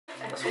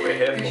That's what we're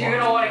here for. Because you're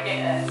going to want to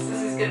get this.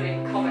 This is going to be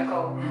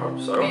comical. I hope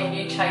so. Me and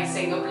you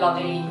chasing a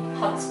bloody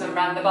huntsman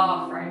around the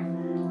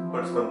bathroom.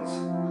 Huntsman's.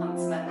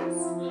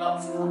 Huntsmans.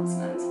 Lots of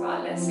huntsmans.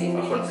 Right, let's see if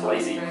we can Hunts pull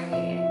this lady. through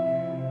here.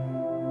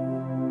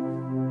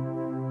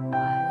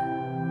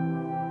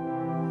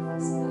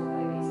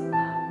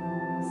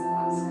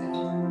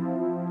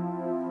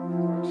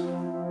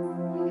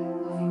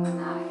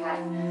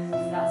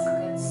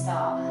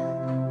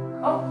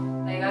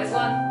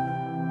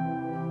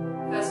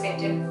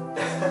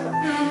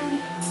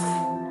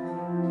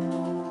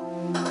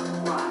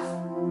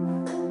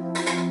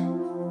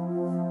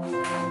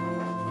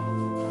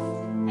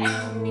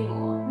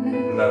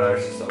 No,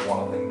 it's just that one,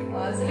 I think.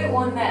 Well, there's a little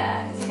one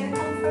there. Is he going to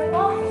come through?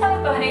 Oh,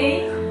 hello, buddy.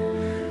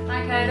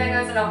 Okay, there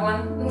goes another one.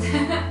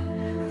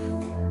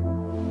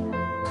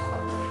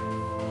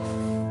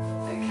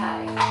 Okay,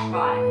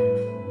 right.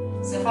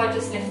 So if I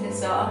just lift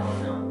this up.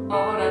 Oh,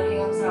 hold on, here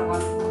comes another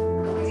one.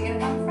 Is he going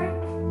to come through?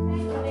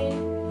 Hey, buddy.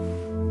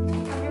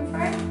 Coming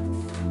through?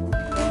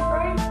 Coming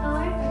through? No?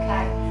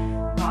 Okay.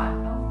 Right.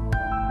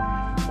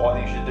 Oh. What I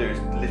think you should do is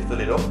lift the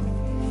lid up. Yeah.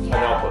 And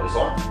then I'll put this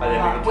on. And then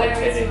Right, we can where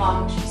take is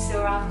Mum? She's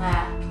still around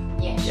there.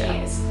 Yes, Yeah. she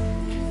is.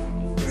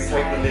 We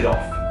take the lid off,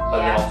 and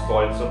then I'll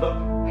slide this under.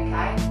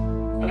 Okay.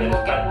 And then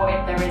we'll get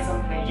what there is on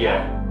the lid.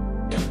 Yeah.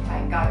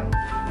 Okay, go.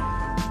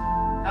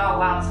 Oh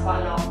wow, it's quite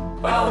a lot.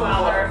 Oh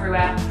wow, they're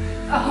everywhere.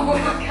 Oh,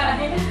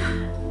 okay.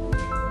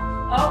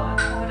 Oh,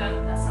 hold on,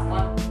 that's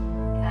someone.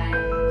 Okay.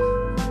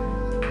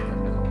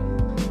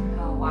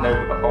 Oh wow. No,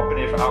 I've been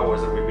here for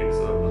hours and we've been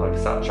sort of like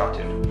sat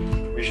chatting.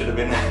 We should have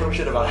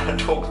had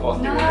talks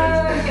whilst No, doing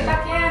this. get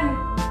back in.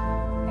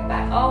 Get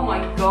back. Oh my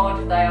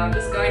god, they are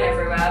just going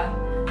everywhere.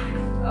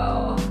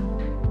 Oh,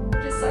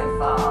 just so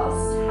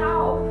fast.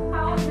 How am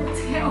I meant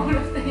to get all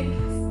of these?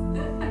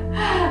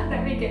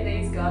 Let me get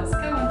these guys.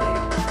 Come on, dude.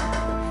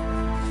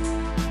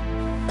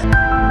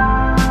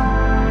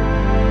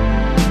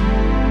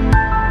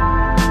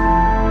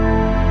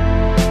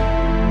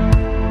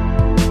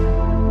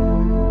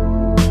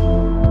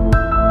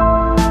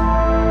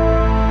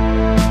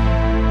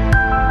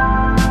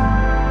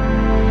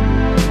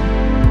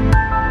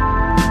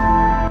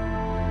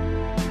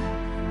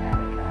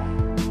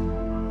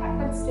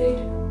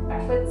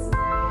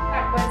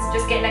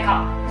 Just get in the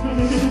car.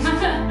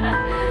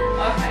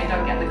 Okay,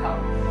 don't get in the car.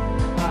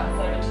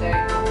 Right, so two.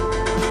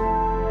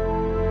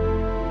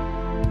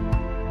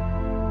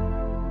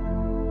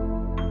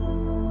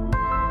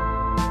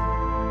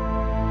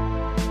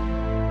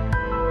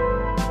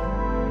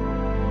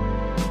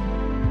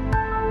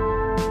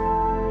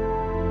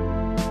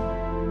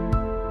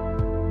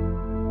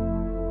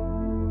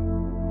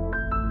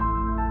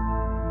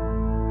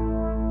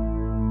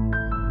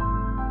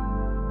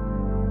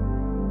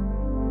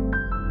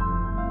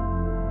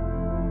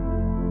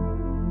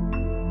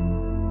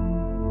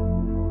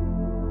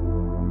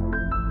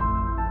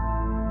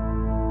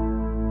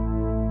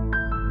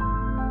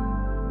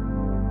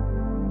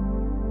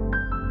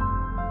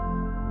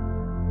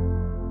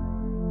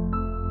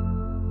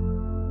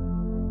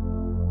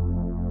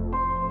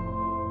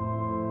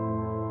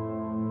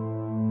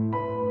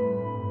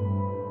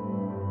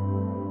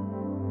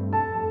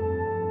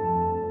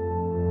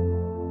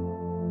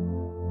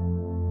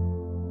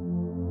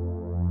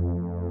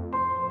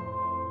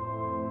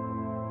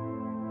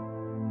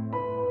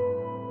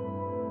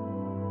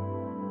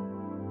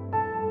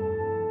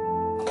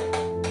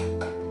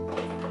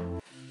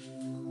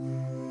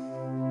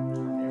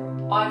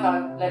 I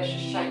vote, let's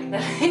just shake the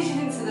lid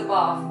into the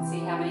bath and see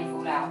how many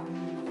fall out.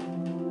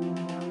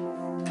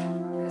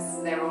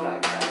 Because they're all over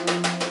it.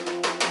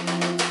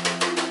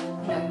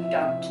 No, you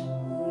don't.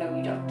 No,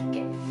 you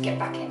don't. Get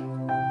back in.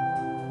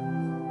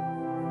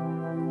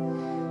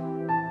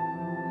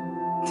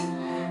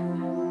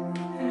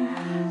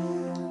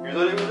 You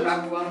thought it was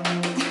Grab one.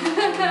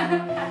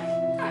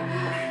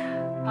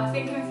 I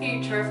think in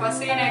future, if I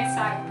see an egg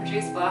sac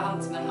produced by a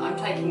huntsman, I'm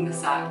taking the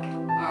sac.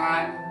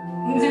 Alright?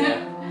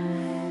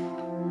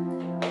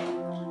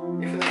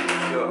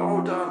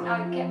 Oh, done. No,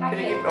 get back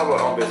in. Oh,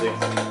 well, I'm busy.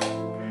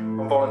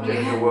 I'm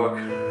volunteering for work.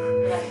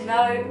 No,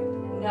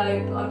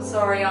 I'm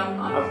sorry, I'm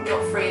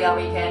not free that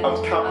weekend.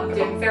 I'm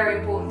doing very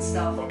important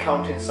stuff. I'm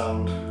counting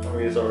sand. I'm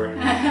really sorry.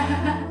 Right,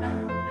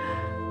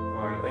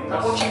 I think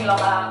I'm watching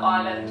Love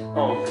Island.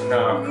 Oh,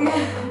 no.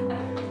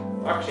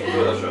 I actually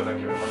enjoy that show, thank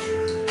you very much.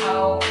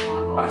 Oh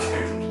my god. I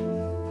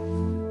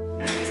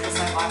do. Just to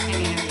say my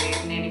opinion of you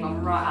nearly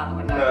gone right out the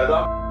window. No,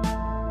 that.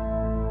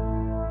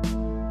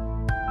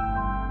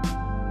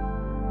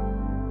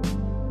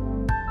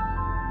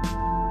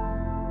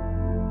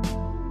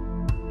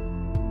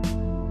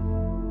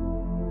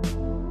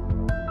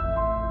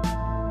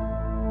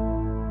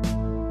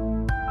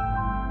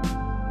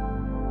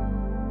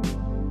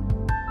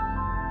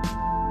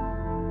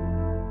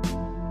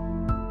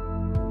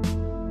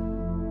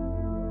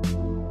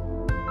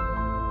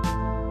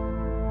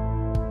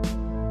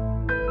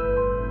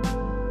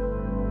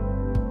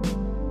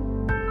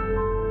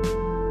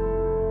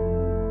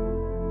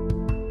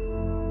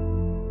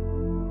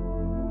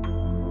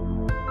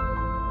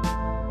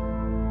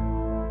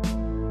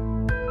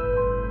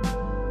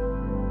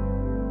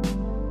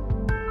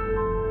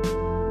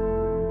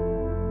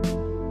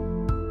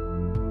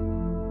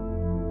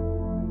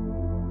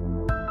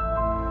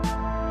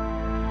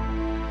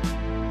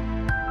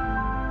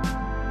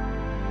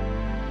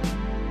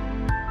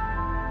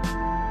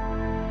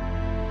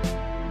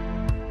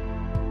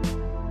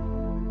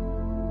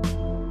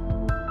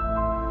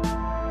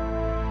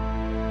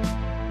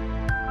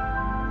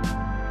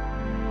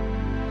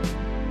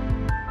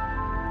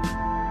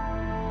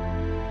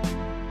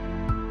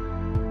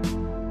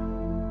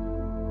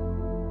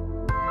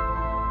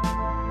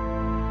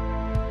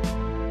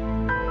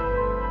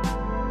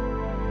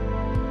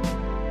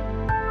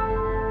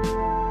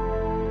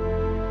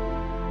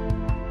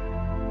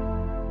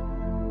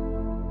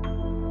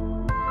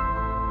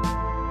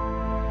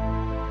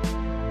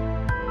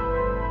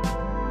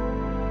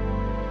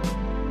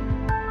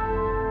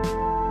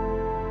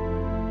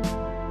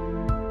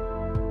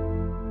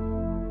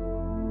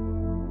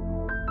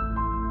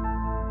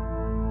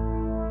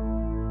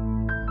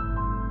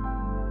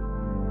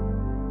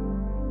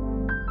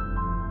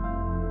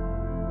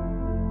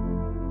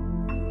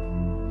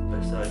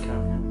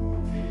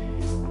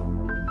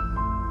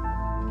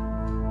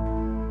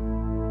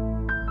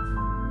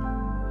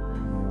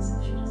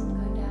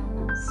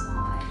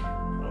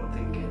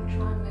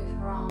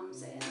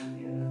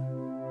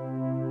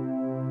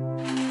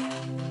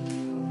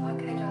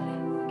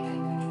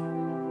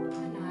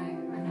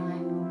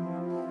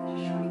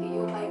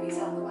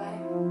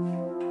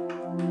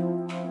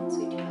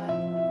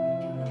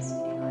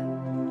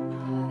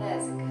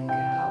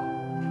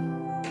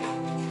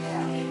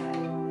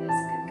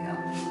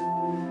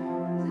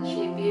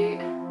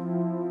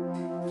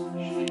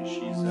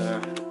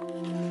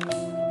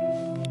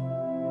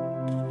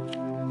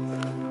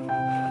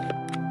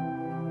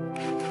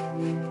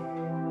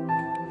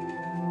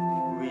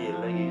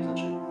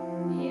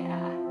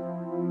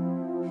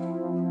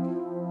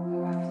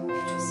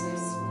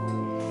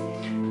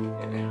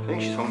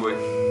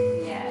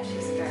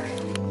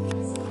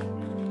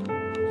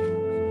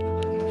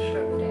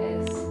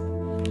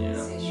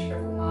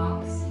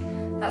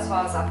 why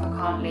I was like, I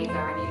can't leave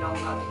her any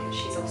longer because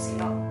she's obviously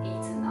not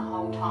eaten the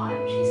whole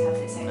time. She's had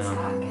this egg-sac.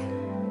 I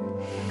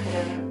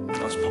couldn't.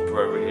 Let's pop her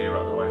over here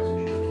out of the way so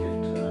she can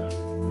get.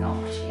 Not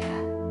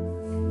yet.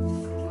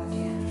 Oh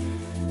dear.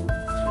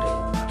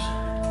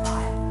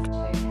 Right.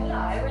 So,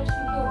 hello, where do you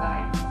think you're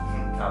going?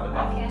 Out the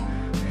back. Back in.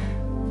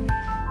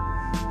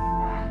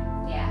 Right.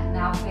 Yeah.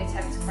 Now we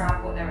attempt to grab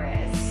what there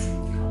is.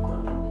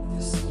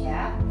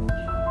 Yeah.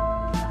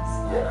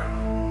 Yeah.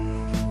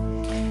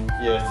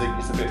 Yeah,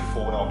 it's a bit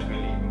full now to be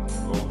leaving the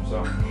floor, so.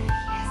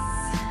 Yes.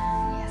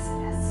 Yes,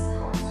 it is.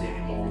 Can't see I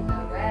anymore. don't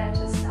know where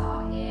to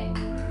start here.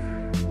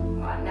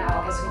 Right, now I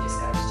guess we just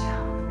go to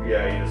town.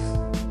 Yeah, you just.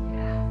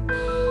 Yeah.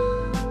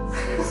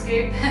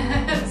 Scoop,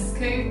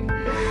 scoop,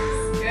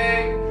 scoop,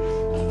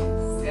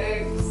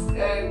 scoop,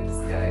 scoop,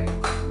 scoop.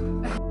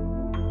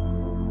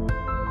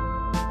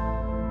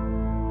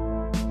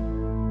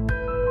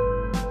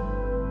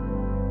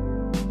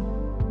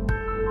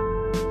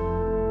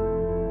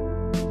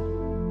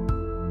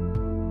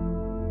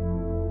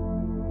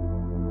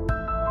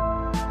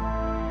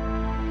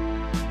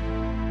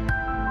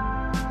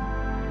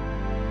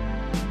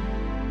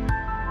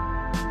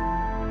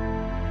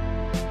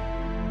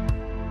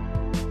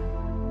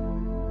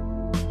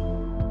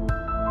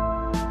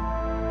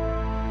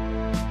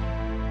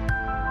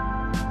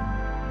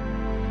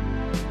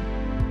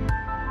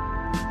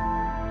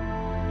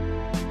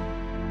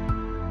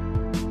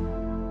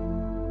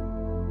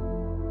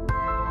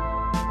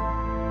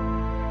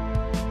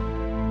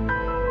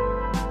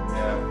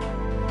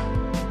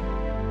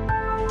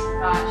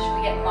 Right, should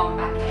we get Mum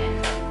back in?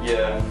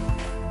 Yeah.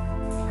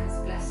 Because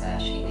bless her,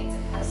 she needs a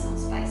personal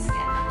space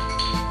again.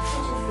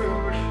 Want some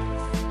food?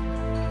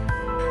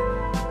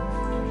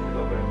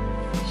 Love it.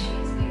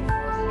 She's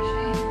beautiful, isn't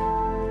she?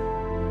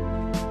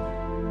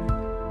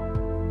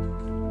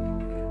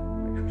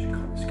 Make sure she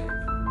can't escape.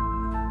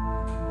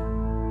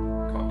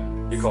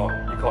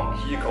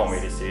 You can't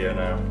really see her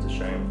now. It's a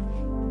shame.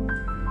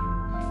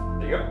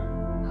 There you go.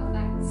 Oh,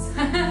 thanks.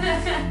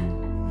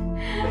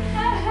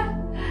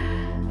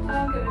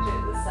 I'm going to do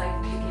it the safe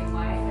picking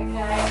way,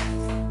 okay?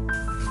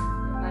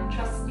 My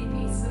trusty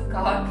piece of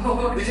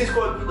cardboard. This is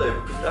quite good though,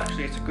 because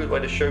actually it's a good way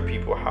to show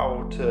people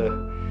how to,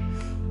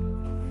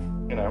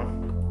 you know,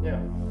 yeah,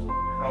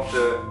 how to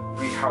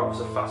rehouse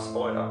a fast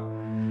spider.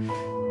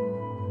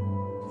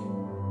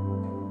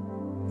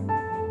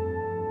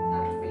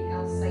 How to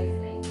rehouse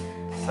safely.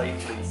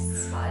 Safely.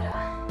 Spider.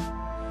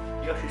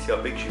 You actually see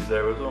how big she's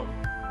there as well.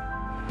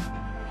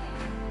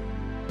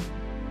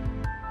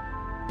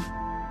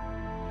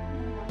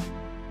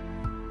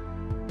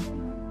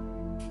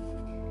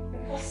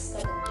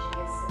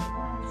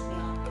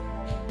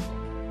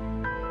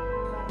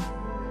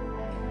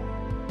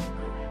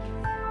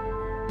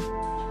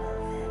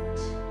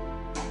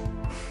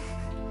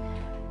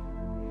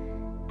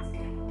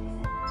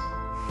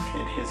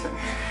 It isn't.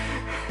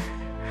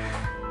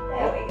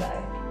 There we go.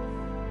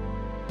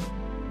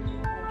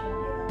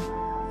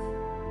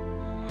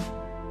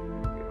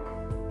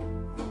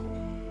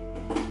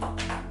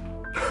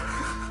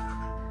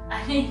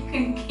 And you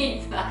can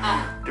keep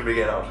that. Did we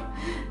get out?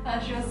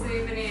 That's your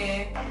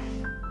souvenir.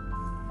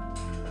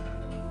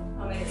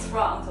 I mean, it's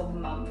right on top of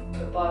Mum,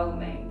 but by all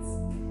means.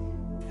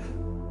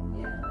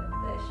 Yeah,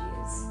 there she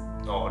is.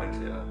 Oh, I didn't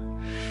see that.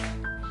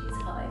 She's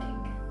hiding.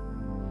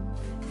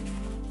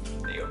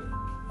 There you go.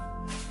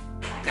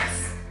 Thanks.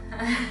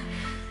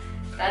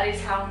 That is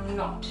how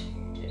not to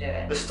do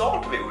it. The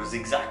start of it was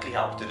exactly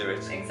how to do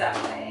it.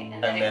 Exactly.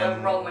 And then it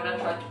went wrong when I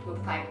tried to pull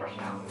the paintbrush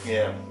out.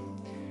 Yeah.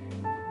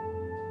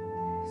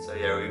 So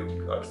yeah,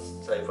 I'd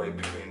say probably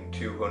between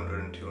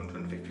 200 and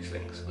 250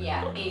 slings.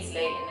 Yeah,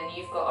 easily. And then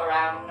you've got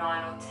around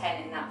 9 or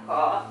 10 in that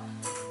pot.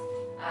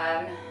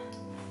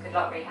 Good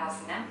luck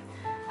rehousing them.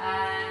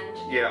 And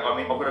yeah, I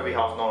mean, I'm going to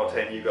rehouse 9 or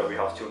 10, you go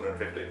rehouse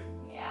 250.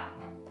 yeah,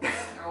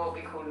 I will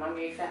be calling on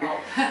you for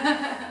help.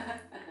 Yeah,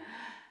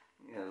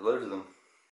 there's loads of them.